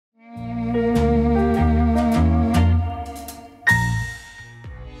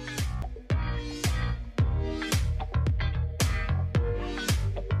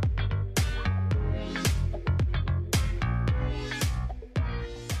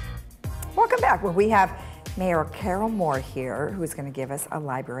Welcome back. Well, we have Mayor Carol Moore here, who's going to give us a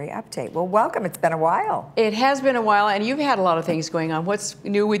library update. Well, welcome. It's been a while. It has been a while, and you've had a lot of things going on. What's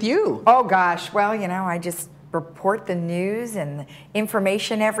new with you? Oh, gosh. Well, you know, I just report the news and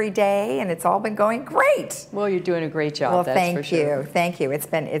information every day, and it's all been going great. Well, you're doing a great job. Well, that's for sure. Thank you. It's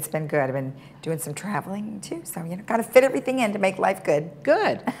been good. I've been doing some traveling too, so you know, got to fit everything in to make life good.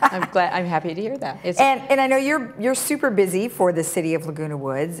 Good. I'm glad. I'm happy to hear that. And I know you're super busy for the city of Laguna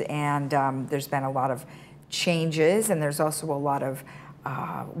Woods, and there's been a lot of changes, and there's also a lot of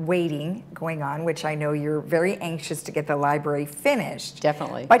waiting going on, which I know you're very anxious to get the library finished.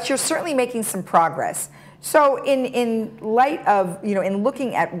 Definitely. But you're certainly making some progress. So in light of, you know, in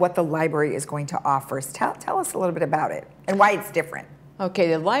looking at what the library is going to offer, tell us a little bit about it and why it's different. Okay,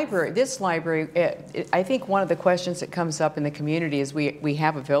 this library, I think one of the questions that comes up in the community is we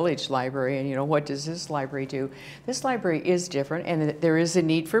have a village library, and you know, what does this library do? This library is different, and there is a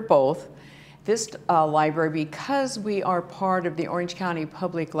need for both. This library, because we are part of the Orange County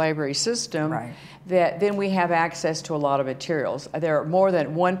Public Library System, right, that then we have access to a lot of materials. There are more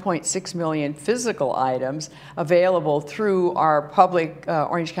than 1.6 million physical items available through our public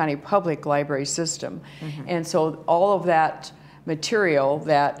Orange County Public Library System. Mm-hmm. And so all of that material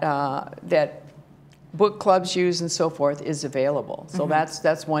that book clubs use and so forth is available. So mm-hmm,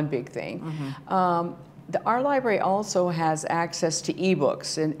 that's one big thing. Mm-hmm. Our library also has access to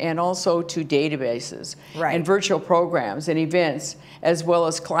ebooks and also to databases, right, and virtual programs and events, as well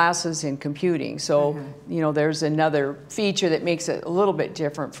as classes in computing. So, mm-hmm, you know, there's another feature that makes it a little bit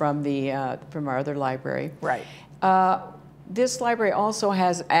different from from our other library. Right. This library also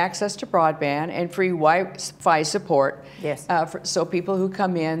has access to broadband and free Wi-Fi support. Yes. So people who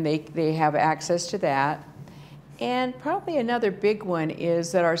come in, they have access to that. And probably another big one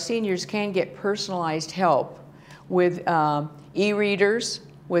is that our seniors can get personalized help with e-readers,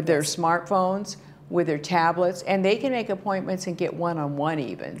 with their smartphones, with their tablets, and they can make appointments and get one-on-one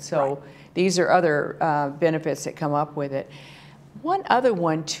even. So right, these are other benefits that come up with it. One other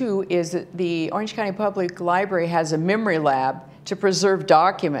one too is that the Orange County Public Library has a memory lab to preserve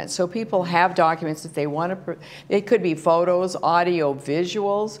documents. So people have documents that they want to, it could be photos, audio,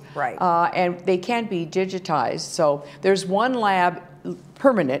 visuals, right, and they can be digitized. So there's one lab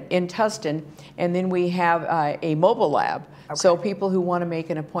permanent in Tustin, and then we have a mobile lab. Okay. So people who want to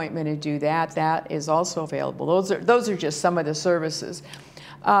make an appointment and do that, that is also available. Those are just some of the services.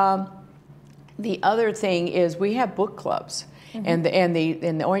 The other thing is we have book clubs. Mm-hmm. And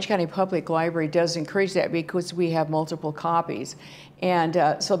the Orange County Public Library does encourage that because we have multiple copies.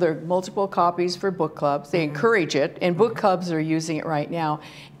 And so there are multiple copies for book clubs. They mm-hmm, encourage it, and book clubs are using it right now.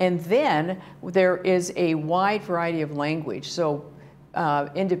 And then there is a wide variety of language. So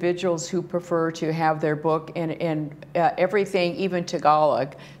individuals who prefer to have their book in everything, even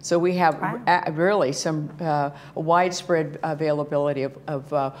Tagalog. So we have really some widespread availability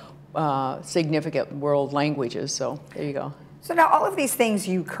of significant world languages. So there you go. So now all of these things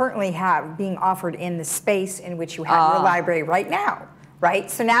you currently have being offered in the space in which you have your library right now, right?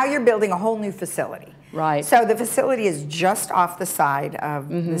 So now you're building a whole new facility. Right. So the facility is just off the side of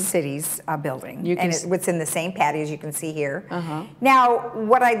mm-hmm, the city's building, and it's in the same patio as you can see here. Uh-huh. Now,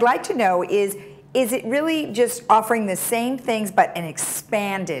 what I'd like to know is it really just offering the same things but an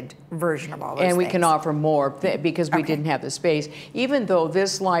expanded version of all those things? And we can offer more because we didn't have the space. Even though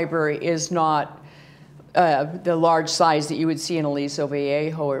this library is not the large size that you would see in Aliso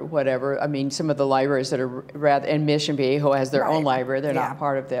Viejo or whatever. I mean, some of the libraries that are rather, and Mission Viejo has their own library. They're not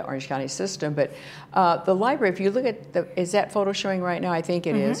part of the Orange County system. But the library, if you look at is that photo showing right now? I think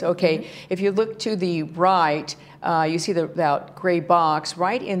it is. Okay. Mm-hmm. If you look to the right, you see that gray box.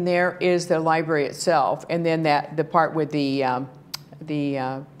 Right in there is the library itself, and then the part with the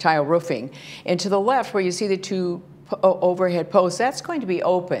tile roofing. And to the left, where you see the two overhead posts, that's going to be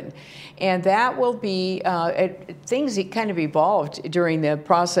open, and that will be things that kind of evolved during the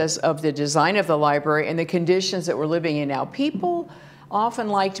process of the design of the library and the conditions that we're living in now. People often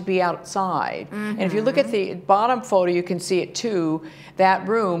like to be outside, mm-hmm, and if you look at the bottom photo, you can see it too. That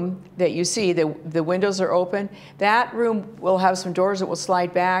room that you see, the windows are open. That room will have some doors that will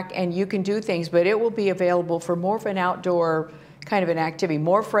slide back, and you can do things, but it will be available for more of an outdoor kind of an activity,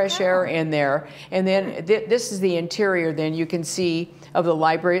 more fresh air in there. And then this is the interior, then you can see, of the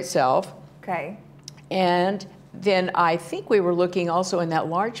library itself. Okay. And then I think we were looking also in that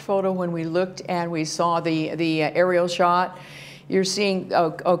large photo when we looked and we saw the aerial shot. You're seeing,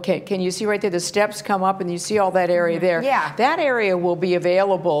 okay, can you see right there, the steps come up and you see all that area there? Yeah. That area will be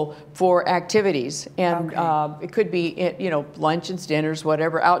available for activities. And it could be, you know, luncheons, dinners,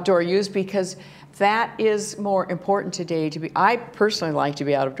 whatever, outdoor use, because that is more important today to be. I personally like to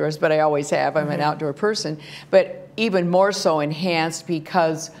be out of doors, but I always have. I'm an outdoor person, but even more so enhanced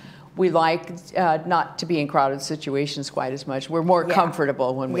because we like not to be in crowded situations quite as much. We're more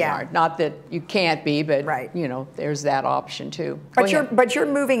comfortable when we are. Not that you can't be, but you know, there's that option too. But you're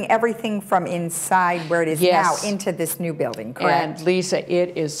moving everything from inside where it is now into this new building, correct? And Lisa,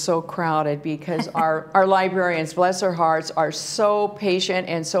 it is so crowded because our librarians, bless their hearts, are so patient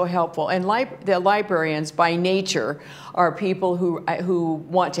and so helpful. And the librarians, by nature, are people who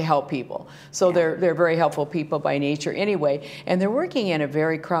want to help people. So they're very helpful people by nature anyway. And they're working in a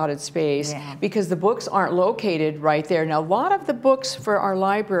very crowded space because the books aren't located right there. Now, a lot of the books for our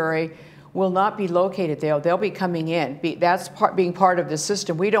library will not be located there. They'll be coming in. That's being part of the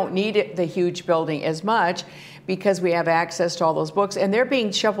system. We don't need the huge building as much because we have access to all those books, and they're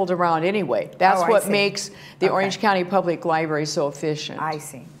being shuffled around anyway. That's what makes the Orange County Public Library so efficient. I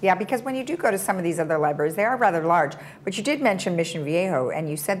see. Yeah, because when you do go to some of these other libraries, they are rather large. But you did mention Mission Viejo, and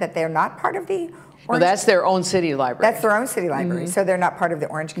you said that they're not part of the Well, that's their own city library. That's their own city library, so they're not part of the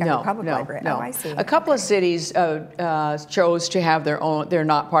Orange County Public Library. No, Oh, I see. A couple of cities chose to have their own. They're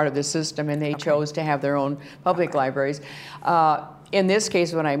not part of the system, and they chose to have their own public libraries. In this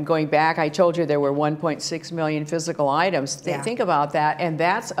case, when I'm going back, I told you there were 1.6 million physical items. Think about that, and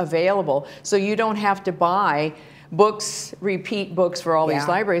that's available. So you don't have to buy books, repeat books for all these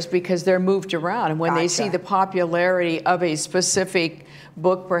libraries because they're moved around. And when they see the popularity of a specific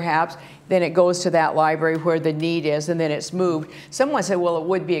book, perhaps, then it goes to that library where the need is, and then it's moved. Someone said, well, it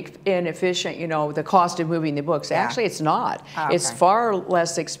would be inefficient, you know, the cost of moving the books. Actually, it's not. It's far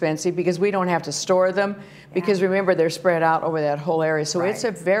less expensive because we don't have to store them because remember, they're spread out over that whole area. So it's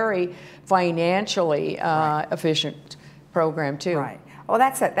a very financially efficient program, too. Right. Well,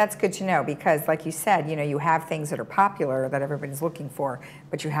 that's good to know because, like you said, you know, you have things that are popular that everybody's looking for,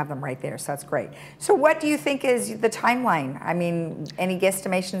 but you have them right there, so that's great. So what do you think is the timeline? I mean, any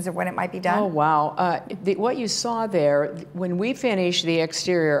guesstimations of when it might be done? Oh, wow. What you saw there, when we finish the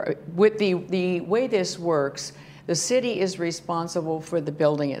exterior, with the way this works, the city is responsible for the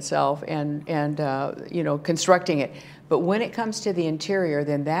building itself and you know, constructing it. But when it comes to the interior,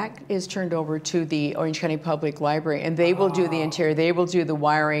 then that is turned over to the Orange County Public Library, and they will do the interior. They will do the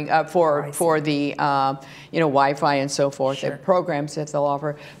wiring for the you know, Wi-Fi and so forth, the programs that they'll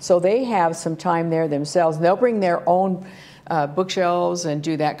offer. So they have some time there themselves. And they'll bring their own bookshelves and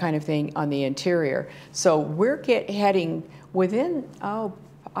do that kind of thing on the interior. So we're heading within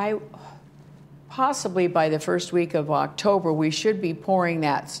possibly by the first week of October, we should be pouring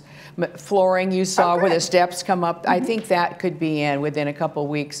that flooring you saw where the steps come up. I think that could be in within a couple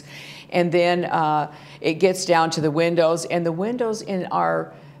weeks. And then it gets down to the windows, and the windows in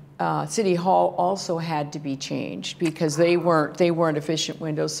our City Hall also had to be changed because they weren't efficient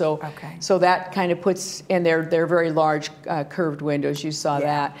windows. So so that kind of puts, and they're very large curved windows. You saw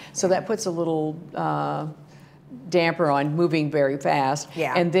that. So that puts a little damper on moving very fast.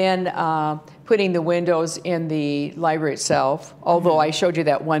 And then putting the windows in the library itself, although I showed you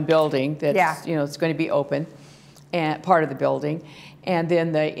that one building that's, you know, it's going to be open, and part of the building. And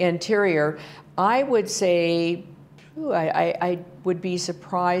then the interior, I would say, I would be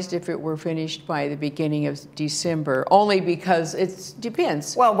surprised if it were finished by the beginning of December, only because it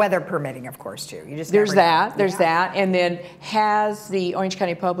depends. Well, weather permitting, of course, too. You just there's that, and then has the Orange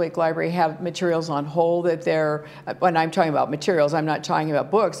County Public Library have materials on hold that they're, when I'm talking about materials, I'm not talking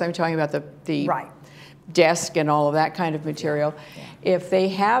about books, I'm talking about the desk and all of that kind of material. If they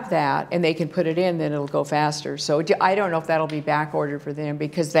have that and they can put it in, then it'll go faster. So I don't know if that'll be back ordered for them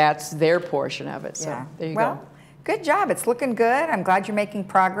because that's their portion of it. So there you go. Good job. It's looking good. I'm glad you're making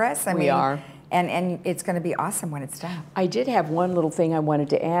progress. We are. And it's going to be awesome when it's done. I did have one little thing I wanted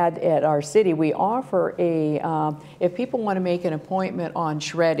to add at our city. We offer if people want to make an appointment on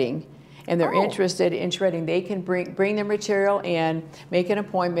shredding, and they're interested in shredding, they can bring their material and make an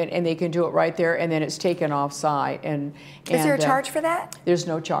appointment, and they can do it right there, and then it's taken off site. And is there a charge for that? There's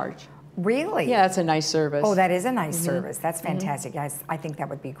no charge. Really? Yeah, that's a nice service. Oh, that is a nice service. That's fantastic. Guys, I think that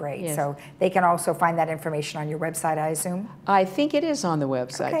would be great. So they can also find that information on your website, I assume? I think it is on the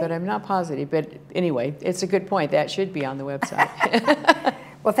website, but I'm not positive. But anyway, it's a good point. That should be on the website.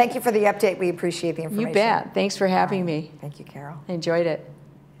 Well, thank you for the update. We appreciate the information. You bet. Thanks for having me. Thank you, Carol. I enjoyed it.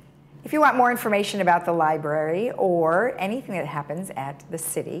 If you want more information about the library or anything that happens at the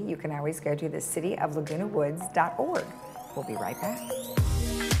city, you can always go to thecityoflagunawoods.org. We'll be right back.